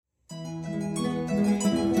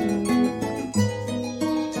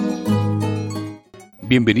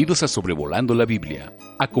Bienvenidos a Sobrevolando la Biblia.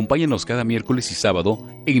 Acompáñanos cada miércoles y sábado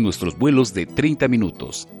en nuestros vuelos de 30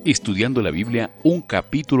 minutos, estudiando la Biblia un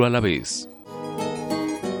capítulo a la vez.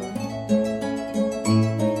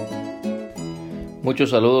 Muchos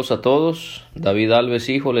saludos a todos. David Alves,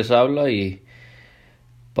 hijo, les habla y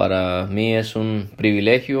para mí es un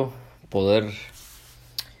privilegio poder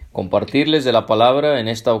compartirles de la palabra en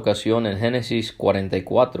esta ocasión en Génesis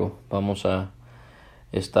 44. Vamos a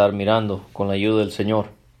estar mirando con la ayuda del Señor.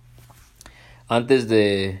 Antes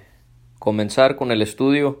de comenzar con el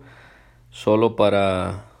estudio, solo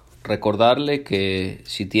para recordarle que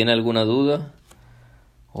si tiene alguna duda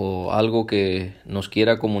o algo que nos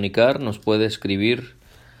quiera comunicar, nos puede escribir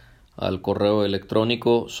al correo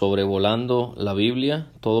electrónico sobrevolando la Biblia,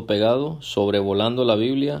 todo pegado, sobrevolando la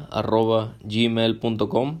Biblia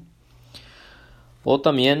 @gmail.com, o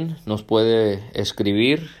también nos puede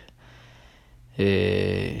escribir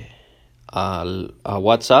a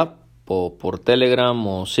WhatsApp o por Telegram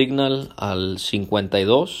o Signal al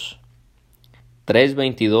 52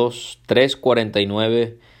 322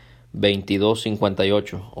 349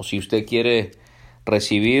 2258. O si usted quiere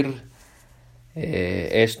recibir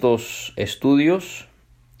estos estudios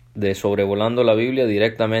de Sobrevolando la Biblia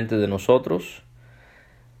directamente de nosotros,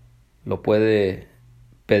 lo puede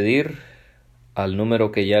pedir al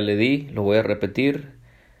número que ya le di. Lo voy a repetir: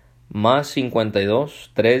 más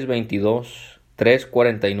 52 322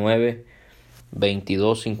 349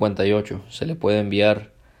 2258. Se le puede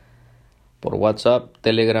enviar por WhatsApp,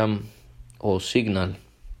 Telegram o Signal.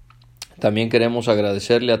 También queremos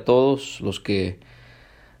agradecerle a todos los que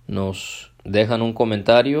nos dejan un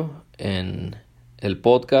comentario en el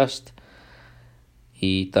podcast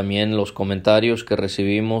y también los comentarios que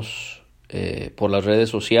recibimos por las redes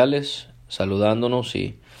sociales, saludándonos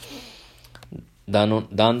y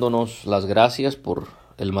dándonos las gracias por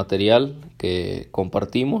el material que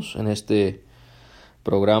compartimos en este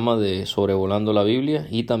programa de Sobrevolando la Biblia,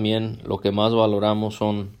 y también lo que más valoramos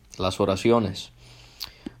son las oraciones.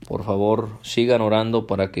 Por favor, sigan orando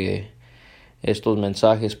para que estos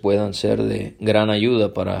mensajes puedan ser de gran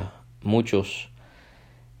ayuda para muchos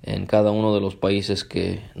en cada uno de los países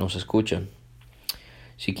que nos escuchan.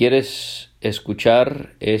 Si quieres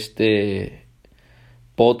escuchar este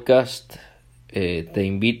podcast, te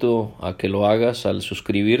invito a que lo hagas al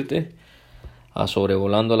suscribirte a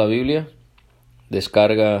Sobrevolando la Biblia.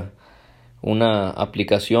 Descarga una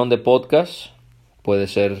aplicación de podcast, puede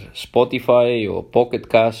ser Spotify o Pocket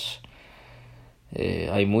Cast.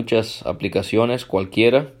 Hay muchas aplicaciones,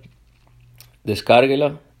 cualquiera.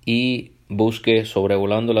 Descárguela y busque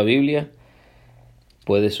Sobrevolando la Biblia.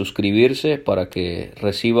 Puede suscribirse para que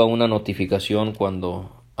reciba una notificación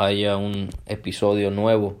cuando haya un episodio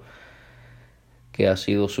nuevo que ha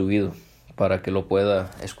sido subido, para que lo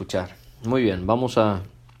pueda escuchar. Muy bien, vamos a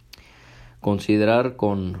considerar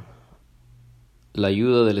con la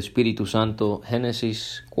ayuda del Espíritu Santo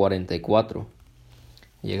Génesis 44.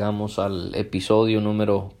 Llegamos al episodio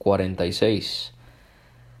número 46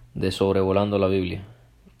 de Sobrevolando la Biblia.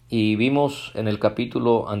 Y vimos en el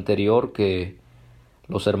capítulo anterior que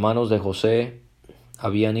los hermanos de José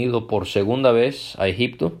habían ido por segunda vez a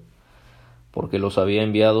Egipto porque los había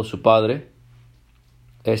enviado su padre.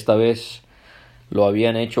 Esta vez lo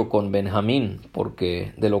habían hecho con Benjamín,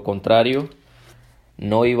 porque de lo contrario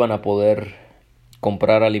no iban a poder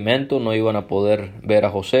comprar alimento, no iban a poder ver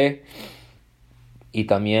a José. Y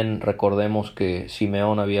también recordemos que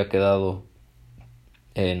Simeón había quedado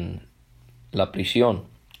en la prisión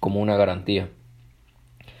como una garantía.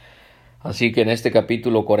 Así que en este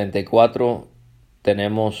capítulo 44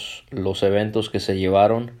 tenemos los eventos que se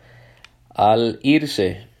llevaron al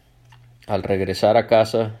irse, al regresar a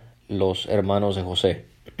casa, los hermanos de José.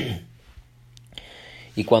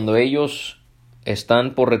 Y cuando ellos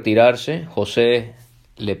están por retirarse, José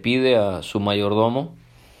le pide a su mayordomo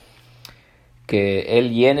que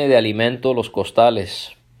él llene de alimento los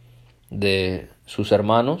costales de sus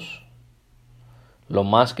hermanos, lo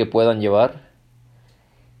más que puedan llevar,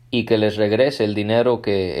 y que les regrese el dinero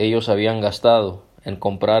que ellos habían gastado en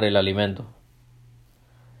comprar el alimento.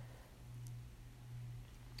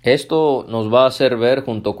 Esto nos va a hacer ver,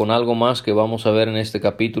 junto con algo más que vamos a ver en este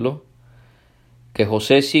capítulo, que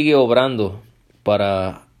José sigue obrando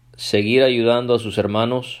para seguir ayudando a sus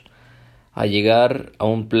hermanos a llegar a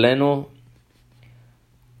un pleno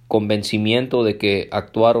convencimiento de que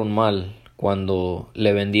actuaron mal cuando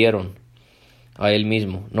le vendieron a él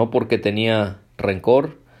mismo, no porque tenía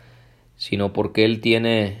rencor, sino porque él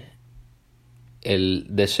tiene el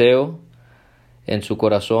deseo en su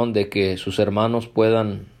corazón de que sus hermanos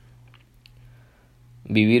puedan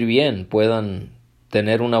vivir bien, puedan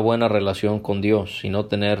tener una buena relación con Dios y no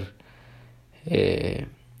tener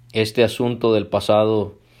este asunto del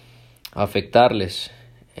pasado afectarles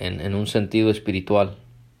en un sentido espiritual.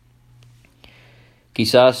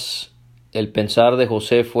 Quizás el pensar de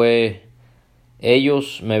José fue: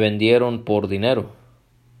 ellos me vendieron por dinero.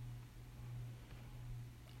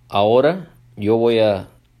 Ahora yo voy a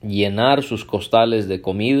llenar sus costales de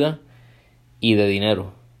comida y de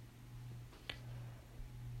dinero.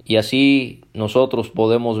 Y así nosotros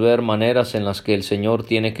podemos ver maneras en las que el Señor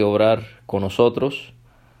tiene que obrar con nosotros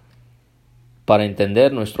para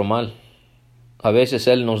entender nuestro mal. A veces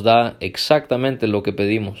Él nos da exactamente lo que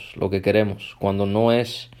pedimos, lo que queremos, cuando no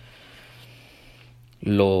es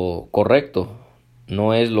lo correcto,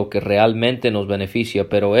 no es lo que realmente nos beneficia,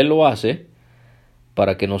 pero Él lo hace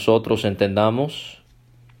para que nosotros entendamos,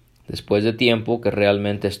 después de tiempo, que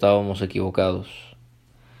realmente estábamos equivocados.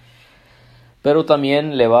 Pero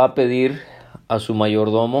también le va a pedir a su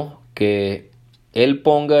mayordomo que él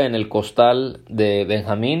ponga en el costal de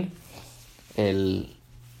Benjamín, el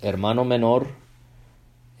hermano menor,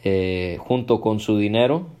 junto con su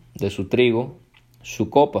dinero de su trigo, su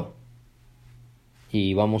copa.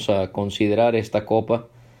 Y vamos a considerar esta copa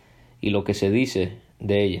y lo que se dice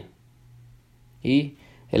de ella. Y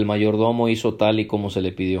el mayordomo hizo tal y como se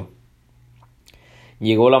le pidió.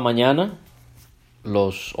 Llegó la mañana,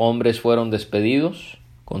 los hombres fueron despedidos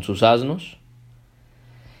con sus asnos,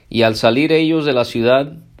 y al salir ellos de la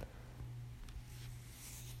ciudad,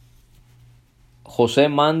 José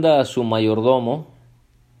manda a su mayordomo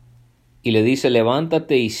y le dice: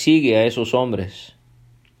 levántate y sigue a esos hombres,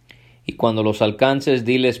 y cuando los alcances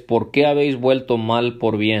diles: ¿por qué habéis vuelto mal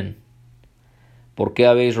por bien? ¿Por qué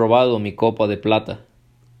habéis robado mi copa de plata?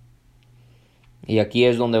 Y aquí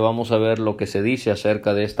es donde vamos a ver lo que se dice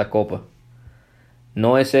acerca de esta copa.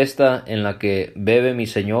 ¿No es esta en la que bebe mi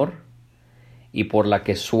Señor y por la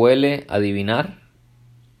que suele adivinar?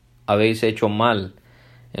 Habéis hecho mal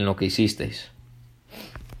en lo que hicisteis.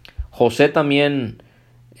 José también,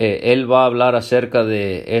 él va a hablar acerca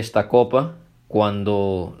de esta copa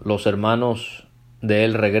cuando los hermanos de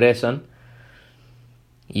él regresan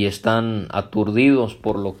y están aturdidos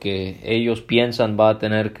por lo que ellos piensan va a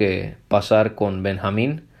tener que pasar con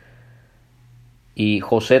Benjamín. Y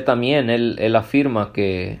José también, él afirma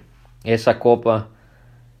que esa copa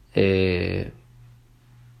era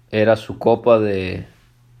su copa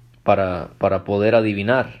para poder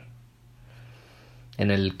adivinar.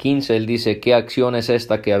 En el 15 él dice: ¿qué acción es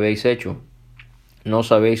esta que habéis hecho? ¿No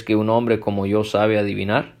sabéis que un hombre como yo sabe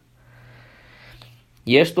adivinar?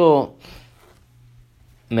 Y esto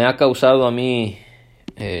me ha causado a mí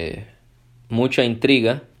mucha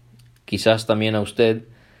intriga, quizás también a usted,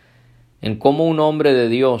 en cómo un hombre de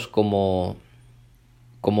Dios como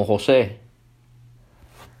José,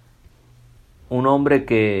 un hombre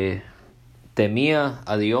que temía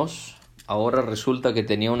a Dios, ahora resulta que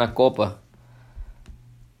tenía una copa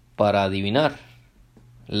para adivinar.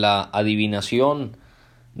 La adivinación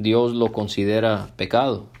Dios lo considera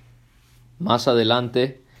pecado. Más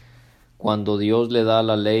adelante, cuando Dios le da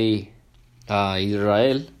la ley a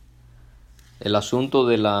Israel, el asunto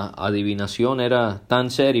de la adivinación era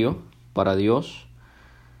tan serio para Dios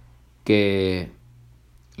que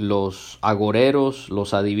los agoreros,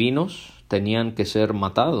 los adivinos, tenían que ser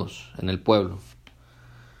matados en el pueblo.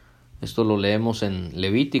 Esto lo leemos en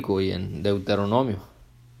Levítico y en Deuteronomio.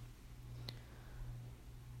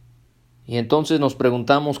 Y entonces nos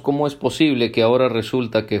preguntamos cómo es posible que ahora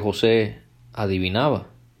resulta que José adivinaba.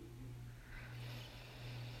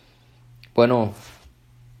 Bueno,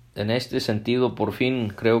 en este sentido, por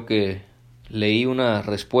fin creo que leí una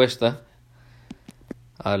respuesta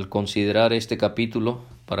al considerar este capítulo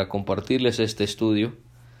para compartirles este estudio,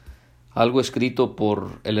 algo escrito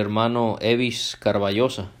por el hermano Evis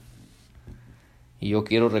Carballosa. Y yo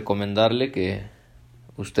quiero recomendarle que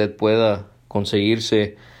usted pueda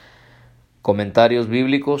conseguirse comentarios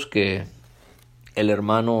bíblicos que el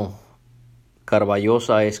hermano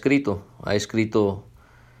Carballosa ha escrito. Ha escrito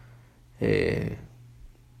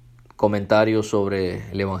comentarios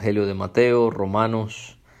sobre el Evangelio de Mateo,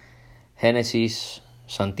 Romanos, Génesis,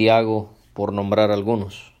 Santiago, por nombrar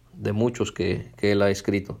algunos de muchos que él ha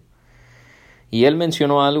escrito. Y él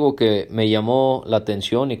mencionó algo que me llamó la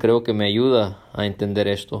atención y creo que me ayuda a entender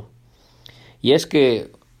esto. Y es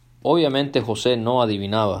que obviamente José no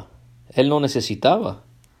adivinaba. Él no necesitaba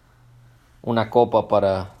una copa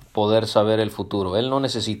para poder saber el futuro. Él no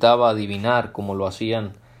necesitaba adivinar como lo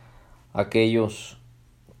hacían aquellos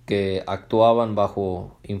que actuaban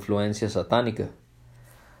bajo influencia satánica.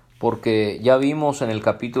 Porque ya vimos en el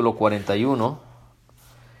capítulo 41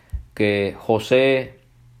 que José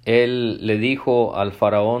él le dijo al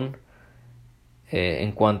faraón,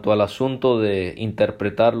 en cuanto al asunto de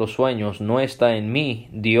interpretar los sueños, no está en mí,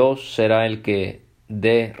 Dios será el que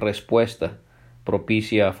dé respuesta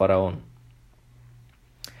propicia a faraón.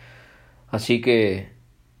 Así que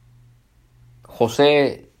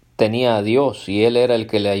José tenía a Dios y él era el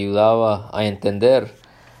que le ayudaba a entender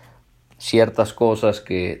ciertas cosas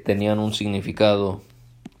que tenían un significado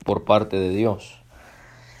por parte de Dios.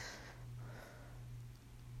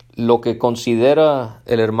 Lo que considera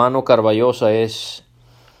el hermano Carballosa es: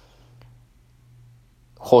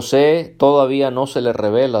 José todavía no se le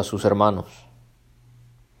revela a sus hermanos.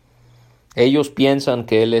 Ellos piensan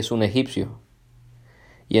que él es un egipcio,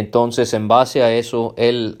 y entonces en base a eso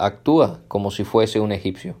él actúa como si fuese un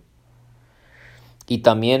egipcio. Y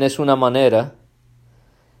también es una manera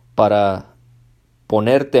para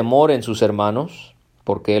poner temor en sus hermanos,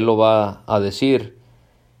 porque él lo va a decir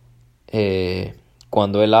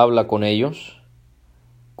cuando él habla con ellos,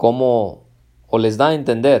 o les da a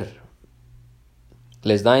entender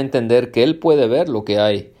que él puede ver lo que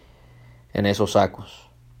hay en esos sacos.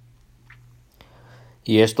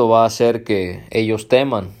 Y esto va a hacer que ellos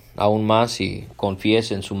teman aún más y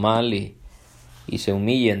confiesen su mal y se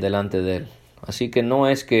humillen delante de él. Así que no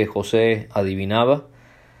es que José adivinaba,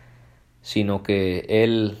 sino que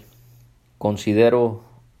él consideró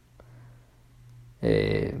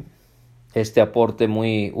este aporte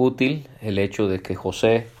muy útil, el hecho de que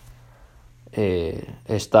José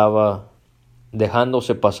estaba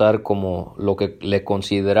dejándose pasar como lo que le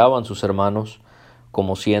consideraban sus hermanos,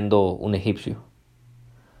 como siendo un egipcio.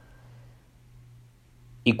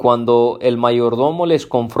 Y cuando el mayordomo les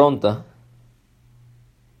confronta,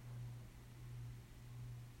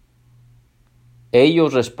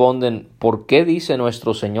 ellos responden: ¿por qué dice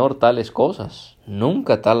nuestro Señor tales cosas?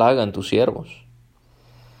 Nunca tal hagan tus siervos.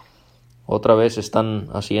 Otra vez están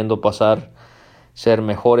haciendo pasar ser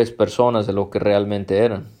mejores personas de lo que realmente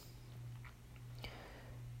eran.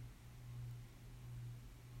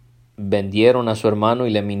 Vendieron a su hermano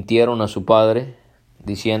y le mintieron a su padre,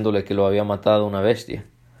 diciéndole que lo había matado una bestia.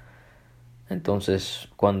 Entonces,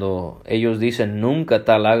 cuando ellos dicen nunca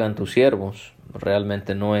tal hagan tus siervos,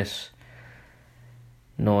 realmente no es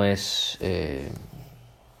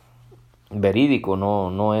verídico,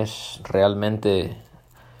 no es realmente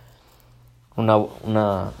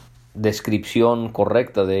una descripción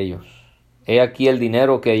correcta de ellos. He aquí el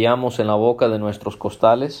dinero que hallamos en la boca de nuestros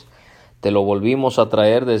costales, te lo volvimos a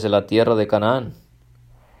traer desde la tierra de Canaán.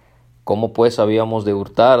 ¿Cómo pues habíamos de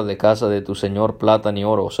hurtar de casa de tu señor plata ni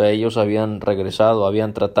oro? O sea, ellos habían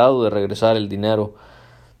tratado de regresar el dinero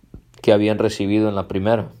que habían recibido en la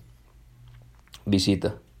primera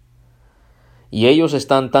visita. Y ellos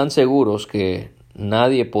están tan seguros que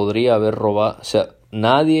nadie se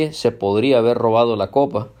podría haber robado la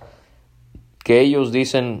copa, que ellos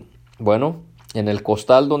dicen: bueno, en el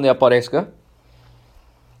costal donde aparezca,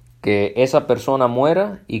 que esa persona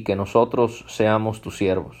muera y que nosotros seamos tus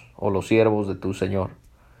siervos, o los siervos de tu Señor.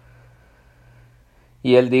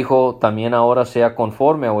 Y él dijo: también ahora sea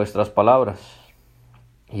conforme a vuestras palabras.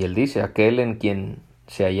 Y él dice: aquel en quien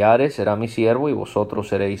se hallare será mi siervo, y vosotros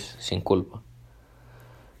seréis sin culpa.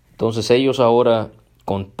 Entonces ellos ahora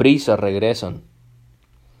con prisa regresan.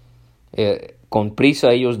 Con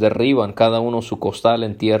prisa ellos derriban cada uno su costal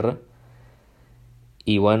en tierra.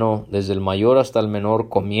 Y bueno, desde el mayor hasta el menor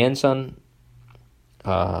comienzan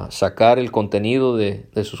a sacar el contenido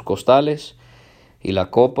de sus costales, y la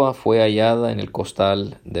copa fue hallada en el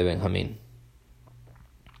costal de Benjamín.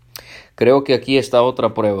 Creo que aquí está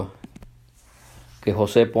otra prueba que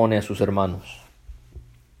José pone a sus hermanos.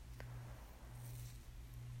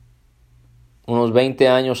 Unos 20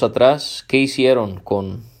 años atrás, ¿qué hicieron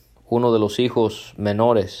con uno de los hijos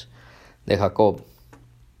menores de Jacob?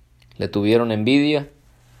 Le tuvieron envidia,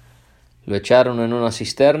 lo echaron en una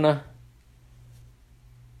cisterna,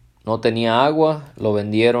 no tenía agua, lo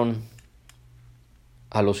vendieron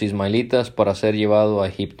a los ismaelitas para ser llevado a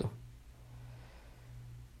Egipto.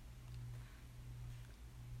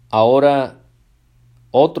 Ahora,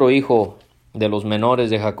 otro hijo de los menores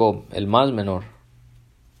de Jacob, el más menor,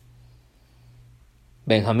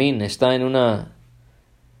 Benjamín, está en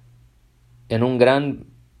un gran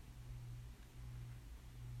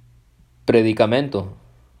predicamento.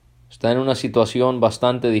 Está en una situación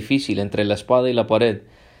bastante difícil entre la espada y la pared.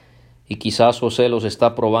 Y quizás José los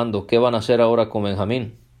está probando. ¿Qué van a hacer ahora con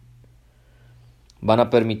Benjamín? ¿Van a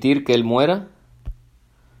permitir que él muera?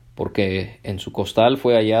 Porque en su costal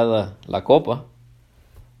fue hallada la copa.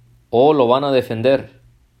 ¿O lo van a defender?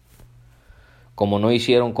 Como no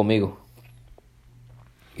hicieron conmigo.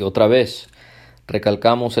 Y otra vez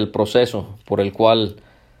recalcamos el proceso por el cual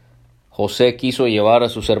José quiso llevar a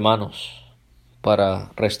sus hermanos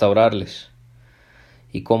para restaurarles,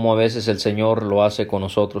 y cómo a veces el Señor lo hace con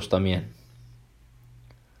nosotros también.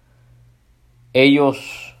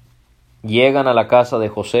 Ellos llegan a la casa de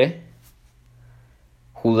José.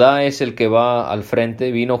 Judá es el que va al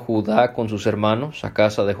frente. Vino Judá con sus hermanos a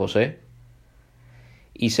casa de José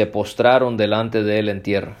y se postraron delante de él en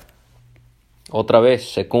tierra. Otra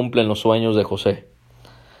vez se cumplen los sueños de José.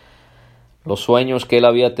 Los sueños que él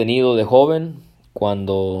había tenido de joven,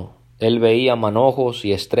 cuando él veía manojos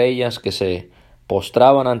y estrellas que se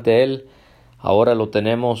postraban ante él, ahora lo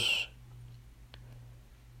tenemos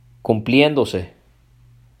cumpliéndose.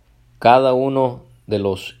 Cada uno de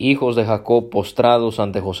los hijos de Jacob postrados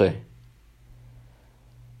ante José.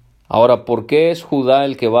 Ahora, ¿por qué es Judá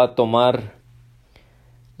el que va a tomar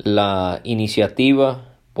la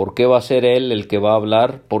iniciativa? ¿Por qué va a ser él el que va a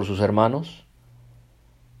hablar por sus hermanos?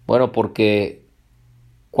 Bueno, porque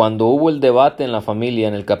cuando hubo el debate en la familia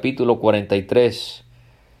en el capítulo 43,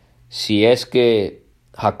 si es que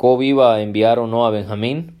Jacob iba a enviar o no a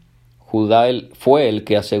Benjamín, Judá fue el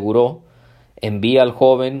que aseguró: envía al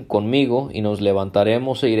joven conmigo y nos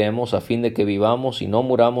levantaremos e iremos, a fin de que vivamos y no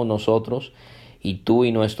muramos nosotros y tú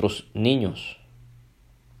y nuestros niños.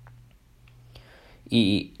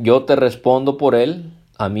 Y yo te respondo por él,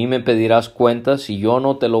 a mí me pedirás cuentas si yo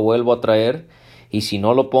no te lo vuelvo a traer, y si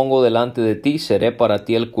no lo pongo delante de ti, seré para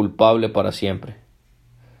ti el culpable para siempre.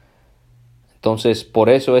 Entonces, por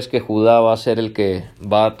eso es que Judá va a ser el que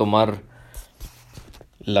va a tomar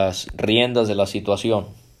las riendas de la situación.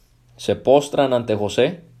 Se postran ante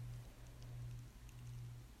José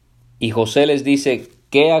y José les dice: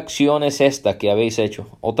 ¿qué acción es esta que habéis hecho?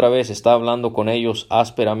 Otra vez está hablando con ellos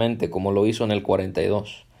ásperamente, como lo hizo en el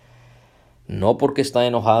 42. No porque está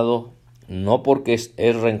enojado, no porque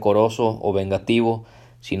es rencoroso o vengativo,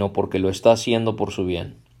 sino porque lo está haciendo por su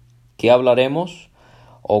bien. ¿Qué hablaremos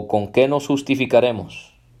o con qué nos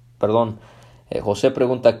justificaremos? José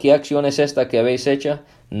pregunta: ¿qué acción es esta que habéis hecha?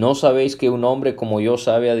 ¿No sabéis que un hombre como yo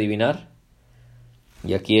sabe adivinar?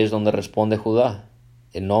 Y aquí es donde responde Judá,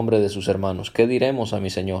 en nombre de sus hermanos: ¿qué diremos a mi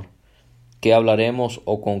señor? ¿Qué hablaremos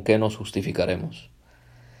o con qué nos justificaremos?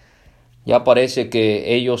 Ya parece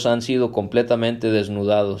que ellos han sido completamente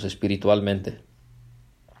desnudados espiritualmente.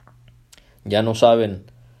 Ya no saben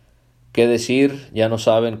qué decir, ya no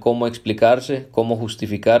saben cómo explicarse, cómo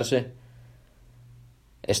justificarse.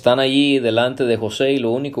 Están allí delante de José y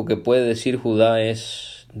lo único que puede decir Judá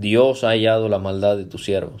es: Dios ha hallado la maldad de tus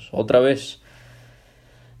siervos. Otra vez,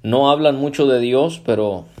 no hablan mucho de Dios,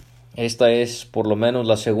 pero esta es por lo menos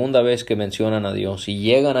la segunda vez que mencionan a Dios y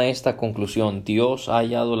llegan a esta conclusión: Dios ha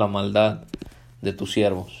hallado la maldad de tus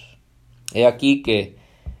siervos. He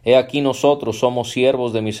aquí nosotros somos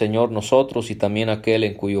siervos de mi Señor, nosotros y también aquel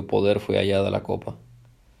en cuyo poder fue hallada la copa.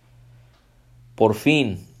 Por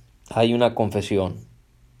fin hay una confesión.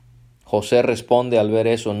 José responde al ver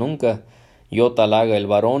eso: nunca yo tal haga. El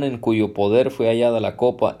varón en cuyo poder fue hallada la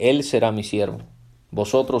copa, él será mi siervo.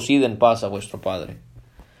 Vosotros id en paz a vuestro padre.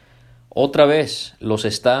 Otra vez los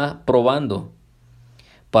está probando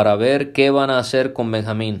para ver qué van a hacer con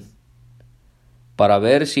Benjamín, para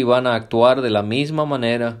ver si van a actuar de la misma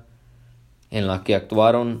manera en la que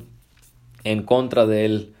actuaron en contra de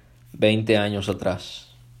él 20 años atrás.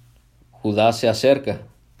 Judá se acerca.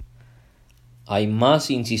 Hay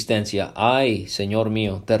más insistencia. Ay, Señor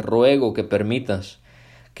mío, te ruego que permitas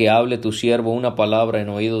que hable tu siervo una palabra en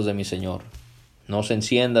oídos de mi Señor. No se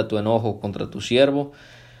encienda tu enojo contra tu siervo,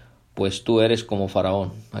 pues tú eres como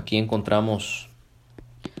Faraón. Aquí encontramos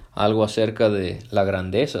algo acerca de la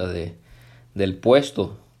grandeza del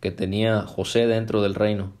puesto que tenía José dentro del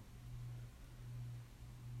reino.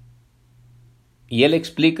 Y él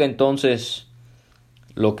explica entonces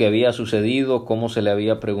lo que había sucedido, cómo se le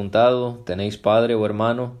había preguntado: ¿tenéis padre o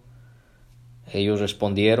hermano? Ellos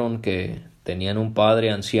respondieron que tenían un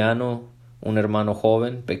padre anciano, un hermano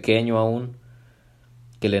joven, pequeño aún,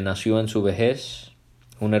 que le nació en su vejez.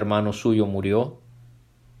 Un hermano suyo murió.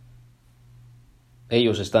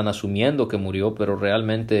 Ellos están asumiendo que murió, pero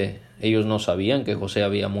realmente ellos no sabían que José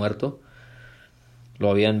había muerto.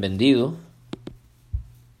 Lo habían vendido.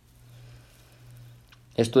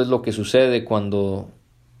 Esto es lo que sucede cuando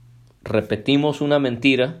repetimos una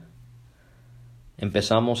mentira,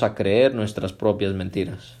 empezamos a creer nuestras propias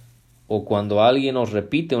mentiras. O cuando alguien nos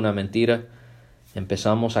repite una mentira,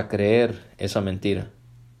 empezamos a creer esa mentira.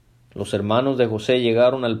 Los hermanos de José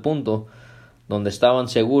llegaron al punto donde estaban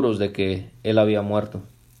seguros de que él había muerto.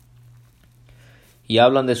 Y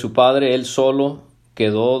hablan de su padre: él solo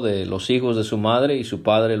quedó de los hijos de su madre y su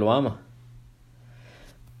padre lo ama.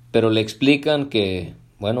 Pero le explican que,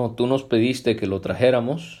 bueno, tú nos pediste que lo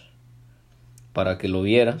trajéramos, para que lo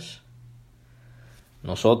vieras.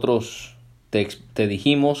 Nosotros te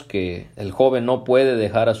dijimos que el joven no puede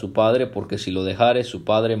dejar a su padre, porque si lo dejare, su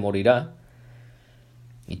padre morirá.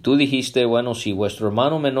 Y tú dijiste, bueno, si vuestro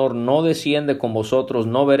hermano menor no desciende con vosotros,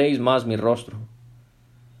 no veréis más mi rostro.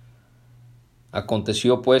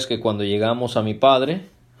 Aconteció pues que cuando llegamos a mi padre,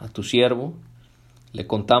 a tu siervo, le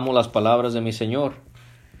contamos las palabras de mi señor.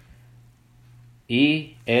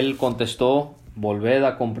 Y él contestó, volved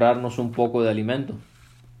a comprarnos un poco de alimento.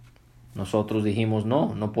 Nosotros dijimos,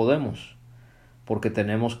 no podemos, porque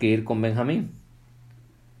tenemos que ir con Benjamín.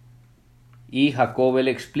 Y Jacob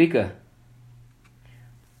le explica,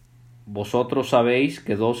 vosotros sabéis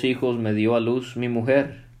que 2 hijos me dio a luz mi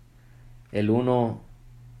mujer. El uno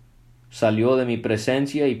salió de mi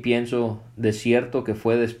presencia y pienso de cierto que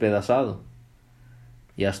fue despedazado,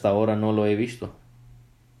 y hasta ahora no lo he visto.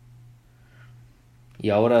 Y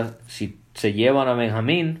ahora si se llevan a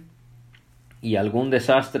Benjamín y algún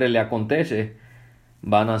desastre le acontece,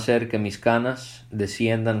 van a hacer que mis canas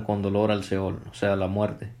desciendan con dolor al Seol, o sea, la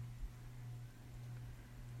muerte.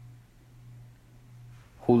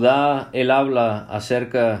 Judá, él habla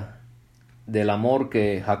acerca del amor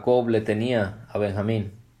que Jacob le tenía a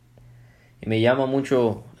Benjamín. Y me llama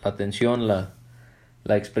mucho la atención la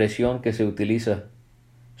expresión que se utiliza.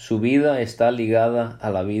 Su vida está ligada a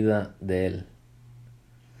la vida de él.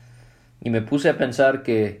 Y me puse a pensar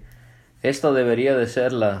que esta debería de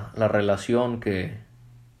ser la relación que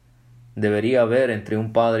debería haber entre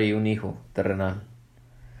un padre y un hijo terrenal.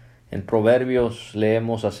 En Proverbios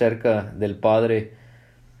leemos acerca del padre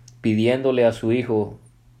pidiéndole a su hijo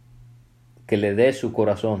que le dé su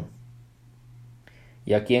corazón.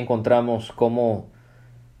 Y aquí encontramos cómo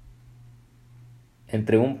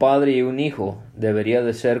entre un padre y un hijo debería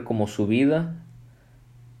de ser como su vida,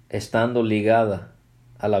 estando ligada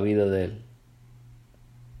a la vida de él.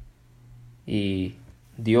 Y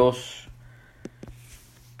Dios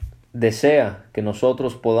desea que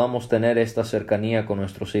nosotros podamos tener esta cercanía con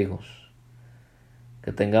nuestros hijos,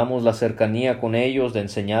 que tengamos la cercanía con ellos, de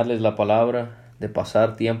enseñarles la palabra, de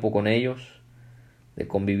pasar tiempo con ellos, de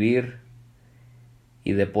convivir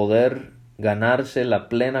y de poder ganarse la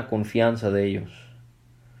plena confianza de ellos,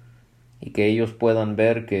 y que ellos puedan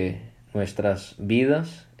ver que nuestras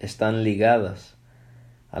vidas están ligadas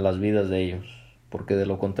a las vidas de ellos, porque de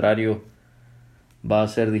lo contrario va a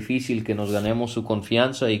ser difícil que nos ganemos su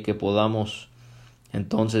confianza y que podamos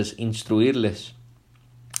entonces instruirles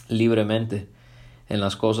libremente en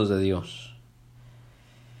las cosas de Dios.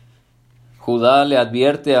 Judá le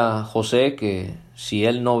advierte a José que si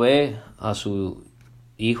él no ve a su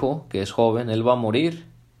hijo, que es joven, él va a morir,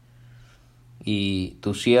 y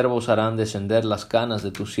tus siervos harán descender las canas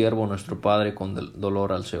de tu siervo nuestro padre con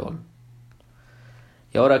dolor al Seol.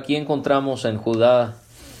 Y ahora aquí encontramos en Judá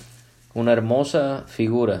una hermosa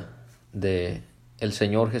figura de el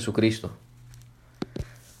Señor Jesucristo,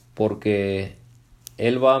 porque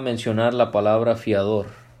él va a mencionar la palabra fiador.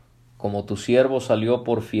 Como tu siervo salió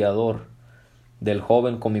por fiador del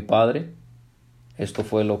joven con mi padre. Esto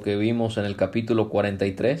fue lo que vimos en el capítulo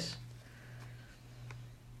 43.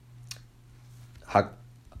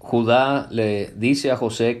 Judá le dice a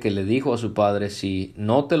José que le dijo a su padre, si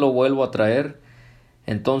no te lo vuelvo a traer,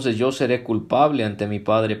 entonces yo seré culpable ante mi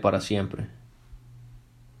padre para siempre.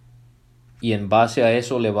 Y en base a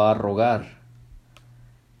eso le va a rogar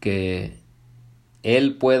que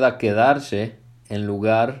él pueda quedarse en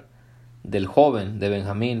lugar del joven de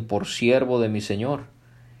Benjamín por siervo de mi señor,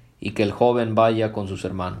 y que el joven vaya con sus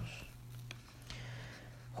hermanos.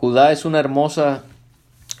 Judá es una hermosa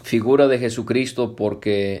figura de Jesucristo,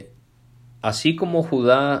 porque así como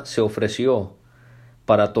Judá se ofreció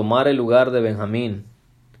para tomar el lugar de Benjamín,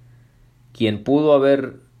 quien pudo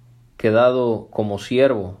haber quedado como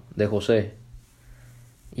siervo de José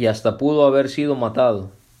y hasta pudo haber sido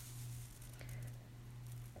matado,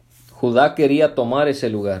 Judá quería tomar ese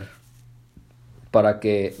lugar para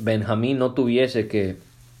que Benjamín no tuviese que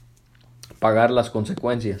pagar las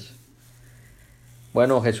consecuencias.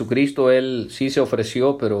 Bueno, Jesucristo, él sí se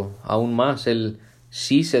ofreció, pero aún más, él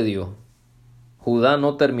sí se dio. Judá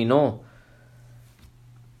no terminó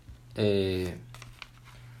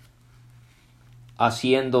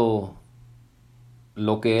haciendo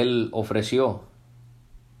lo que él ofreció,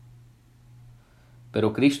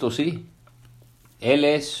 pero Cristo sí. Él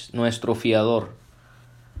es nuestro fiador,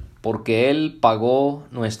 porque él pagó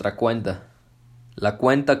nuestra cuenta, la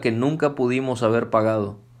cuenta que nunca pudimos haber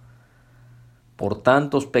pagado por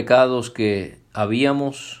tantos pecados que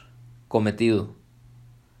habíamos cometido.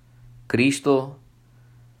 Cristo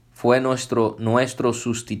fue nuestro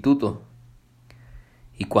sustituto,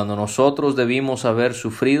 y cuando nosotros debimos haber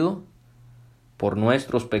sufrido, por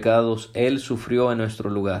nuestros pecados, Él sufrió en nuestro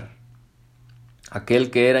lugar. Aquel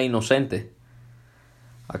que era inocente,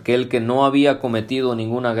 aquel que no había cometido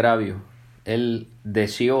ningún agravio, Él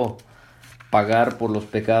deseó pagar por los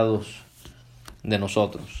pecados de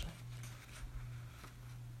nosotros.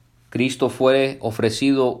 Cristo fue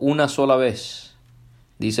ofrecido una sola vez,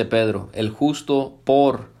 dice Pedro, el justo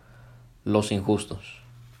por los injustos.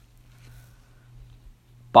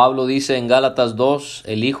 Pablo dice en Gálatas 2,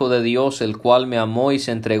 el Hijo de Dios, el cual me amó y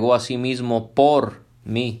se entregó a sí mismo por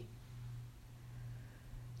mí.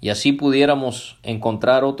 Y así pudiéramos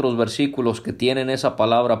encontrar otros versículos que tienen esa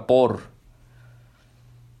palabra por.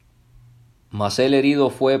 Mas él herido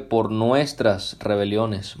fue por nuestras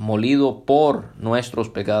rebeliones, molido por nuestros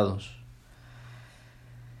pecados.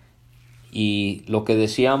 Y lo que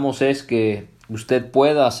deseamos es que usted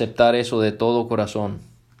pueda aceptar eso de todo corazón,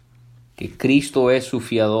 que Cristo es su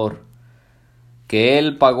fiador, que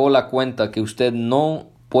Él pagó la cuenta que usted no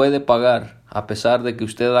puede pagar a pesar de que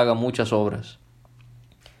usted haga muchas obras.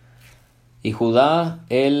 Y Judá,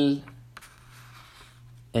 él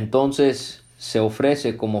entonces se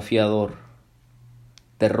ofrece como fiador.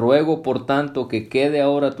 Te ruego, por tanto, que quede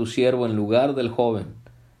ahora tu siervo en lugar del joven,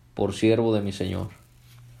 por siervo de mi Señor.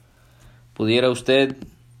 ¿Pudiera usted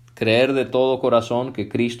creer de todo corazón que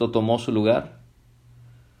Cristo tomó su lugar?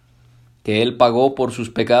 ¿Que Él pagó por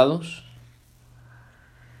sus pecados?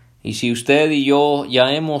 Y si usted y yo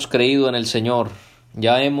ya hemos creído en el Señor,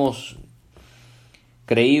 ya hemos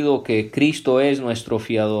creído que Cristo es nuestro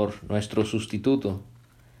fiador, nuestro sustituto,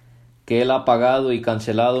 que Él ha pagado y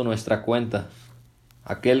cancelado nuestra cuenta,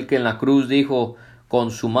 aquel que en la cruz dijo,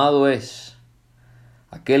 consumado es,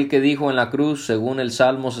 aquel que dijo en la cruz, según el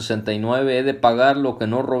Salmo 69, he de pagar lo que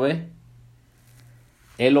no robé,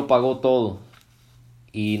 Él lo pagó todo.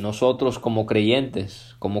 Y nosotros como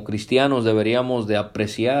creyentes, como cristianos, deberíamos de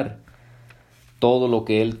apreciar todo lo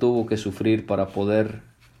que Él tuvo que sufrir para poder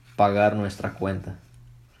pagar nuestra cuenta.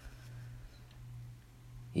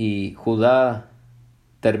 Y Judá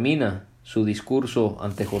termina su discurso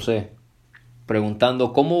ante José,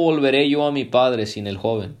 preguntando, ¿cómo volveré yo a mi padre sin el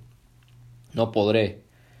joven? No podré,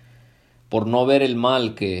 por no ver el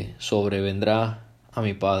mal que sobrevendrá a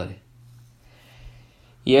mi padre.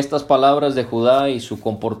 Y estas palabras de Judá y su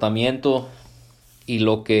comportamiento y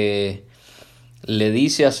lo que le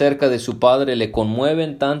dice acerca de su padre le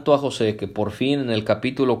conmueven tanto a José que por fin en el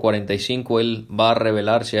capítulo 45 él va a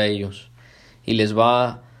revelarse a ellos y les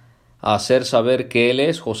va a hacer saber que él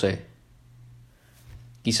es José.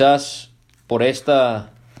 Quizás por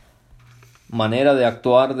esta manera de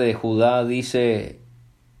actuar de Judá dice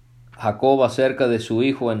Jacob acerca de su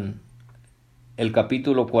hijo en el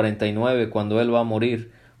capítulo 49, cuando él va a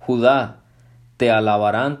morir, Judá, te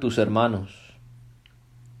alabarán tus hermanos.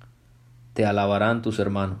 Te alabarán tus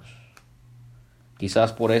hermanos.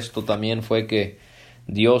 Quizás por esto también fue que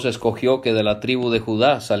Dios escogió que de la tribu de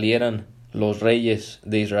Judá salieran los reyes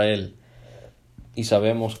de Israel. Y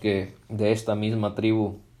sabemos que de esta misma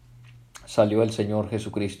tribu salió el Señor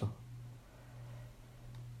Jesucristo.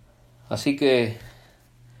 Así que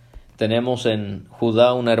tenemos en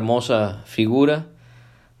Judá una hermosa figura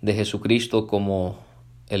de Jesucristo como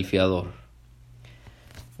el fiador.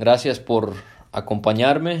 Gracias por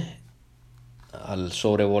acompañarme al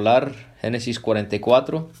sobrevolar Génesis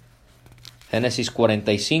 44. Génesis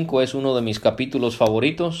 45 es uno de mis capítulos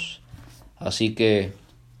favoritos, así que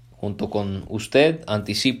junto con usted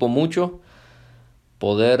anticipo mucho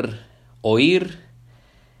poder oír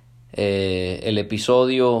el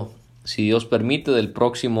episodio, si Dios permite, del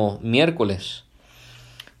próximo miércoles,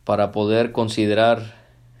 para poder considerar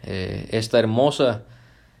esta hermosa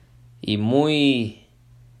y muy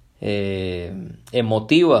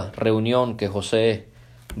emotiva reunión que José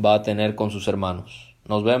va a tener con sus hermanos.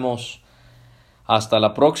 Nos vemos hasta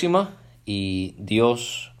la próxima y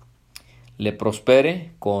Dios le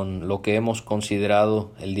prospere con lo que hemos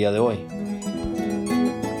considerado el día de hoy.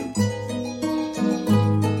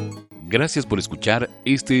 Gracias por escuchar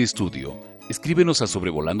este estudio. Escríbenos a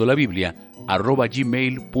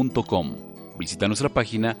sobrevolandolabiblia@gmail.com. Visita nuestra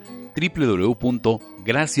página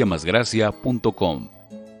www.graciamasgracia.com.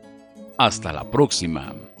 Hasta la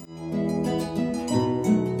próxima.